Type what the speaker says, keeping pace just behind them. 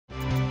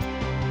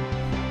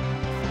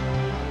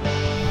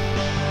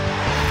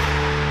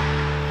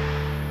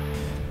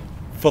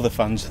for the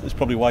fans, that's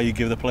probably why you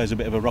give the players a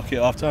bit of a rocket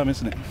at half-time,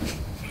 isn't it?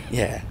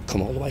 Yeah,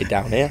 come all the way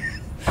down here.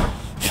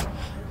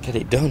 Get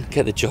it done,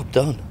 get the job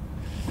done.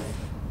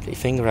 Get your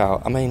finger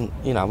out. I mean,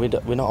 you know,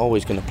 we're not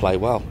always going to play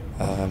well.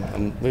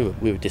 And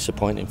we were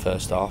disappointing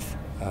first half.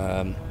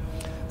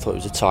 Thought it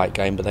was a tight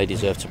game, but they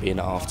deserved to be in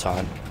at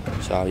half-time.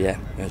 So yeah,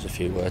 there's a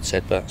few words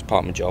said, but it's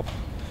part of my job.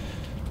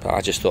 But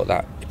I just thought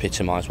that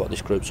epitomised what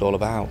this group's all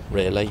about,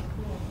 really.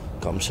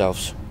 Got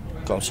themselves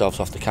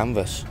off the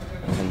canvas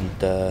and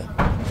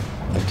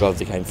drove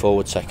the game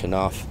forward second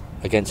half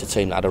against a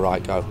team that had a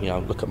right go. You know,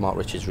 look at Mark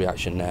Richards'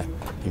 reaction there,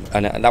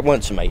 and that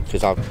weren't to me,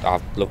 because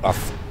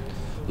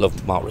I've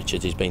loved Mark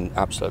Richards. He's been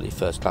absolutely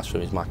first class for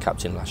him. He's my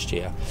captain last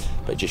year,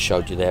 but it just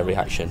showed you their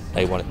reaction.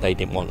 They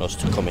didn't want us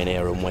to come in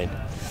here and win.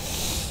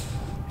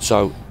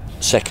 So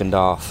second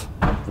half,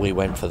 we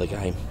went for the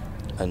game,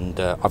 and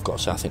I've got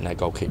to say, I think their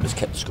goalkeepers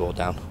kept the score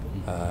down.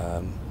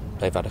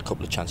 They've had a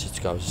couple of chances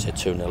to go, as I said,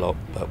 2-0 up,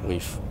 but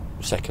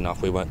second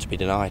half we weren't to be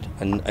denied,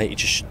 and it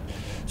just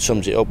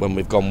sums it up when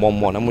we've gone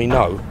 1-1, and we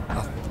know,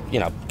 you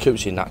know,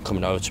 Coots in that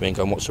coming over to me and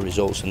going, what's the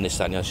results and this,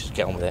 that, and the other, just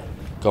get on with it,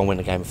 go and win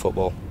a game of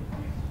football.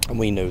 And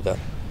we knew that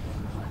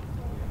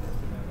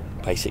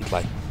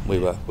basically we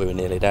were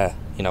nearly there,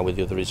 you know, with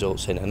the other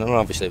results in, and then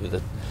obviously with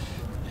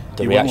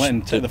the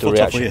reaction. Take the foot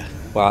off, were you?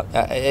 Well,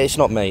 it's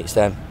not me, it's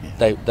them.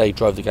 They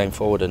drove the game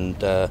forward,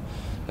 and as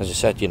I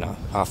said, you know,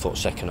 I thought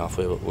second half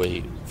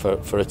we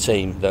for a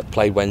team that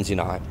played Wednesday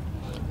night,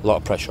 a lot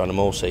of pressure on them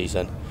all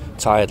season,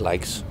 tired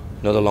legs,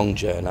 another long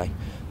journey,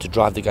 to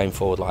drive the game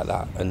forward like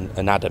that,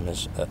 and Adam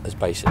has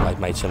basically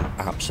made some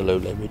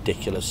absolutely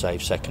ridiculous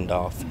saves second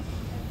half.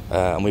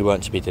 And we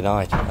weren't to be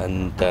denied,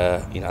 and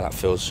you know, that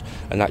feels,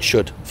 and that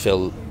should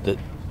fill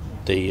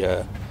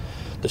the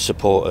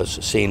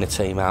supporters, seeing a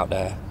team out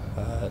there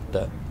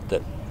that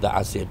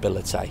has the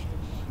ability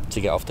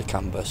to get off the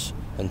canvas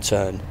and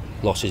turn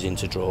losses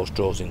into draws,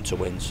 draws into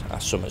wins.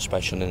 That's something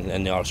special,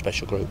 and they are a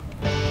special group.